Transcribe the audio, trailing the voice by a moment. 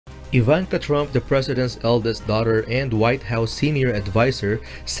Ivanka Trump, the president's eldest daughter and White House senior advisor,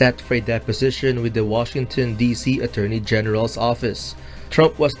 sat for a deposition with the Washington, D.C. Attorney General's office.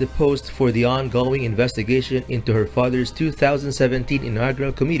 Trump was deposed for the ongoing investigation into her father's 2017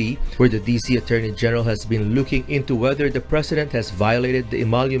 inaugural committee, where the D.C. Attorney General has been looking into whether the president has violated the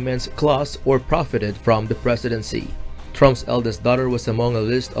emoluments clause or profited from the presidency. Trump's eldest daughter was among a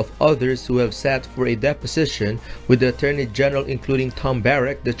list of others who have sat for a deposition with the Attorney General, including Tom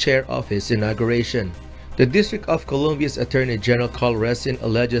Barrack, the chair of his inauguration. The District of Columbia's Attorney General Carl Resin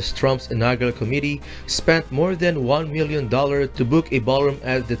alleges Trump's inaugural committee spent more than $1 million to book a ballroom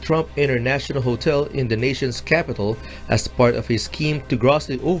at the Trump International Hotel in the nation's capital as part of a scheme to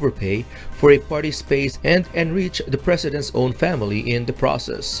grossly overpay for a party space and enrich the president's own family in the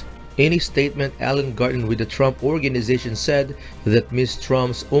process. In a statement, Alan Garten with the Trump Organization said that Ms.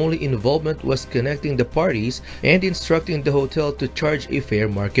 Trump's only involvement was connecting the parties and instructing the hotel to charge a fair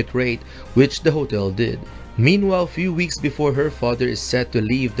market rate, which the hotel did. Meanwhile, few weeks before her father is set to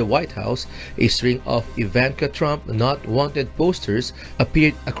leave the White House, a string of Ivanka Trump not wanted posters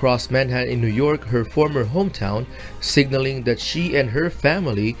appeared across Manhattan in New York, her former hometown, signaling that she and her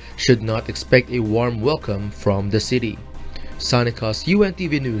family should not expect a warm welcome from the city. Sonicos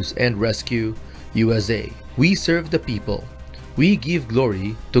UNTV News and Rescue USA. We serve the people. We give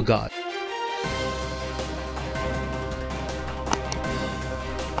glory to God.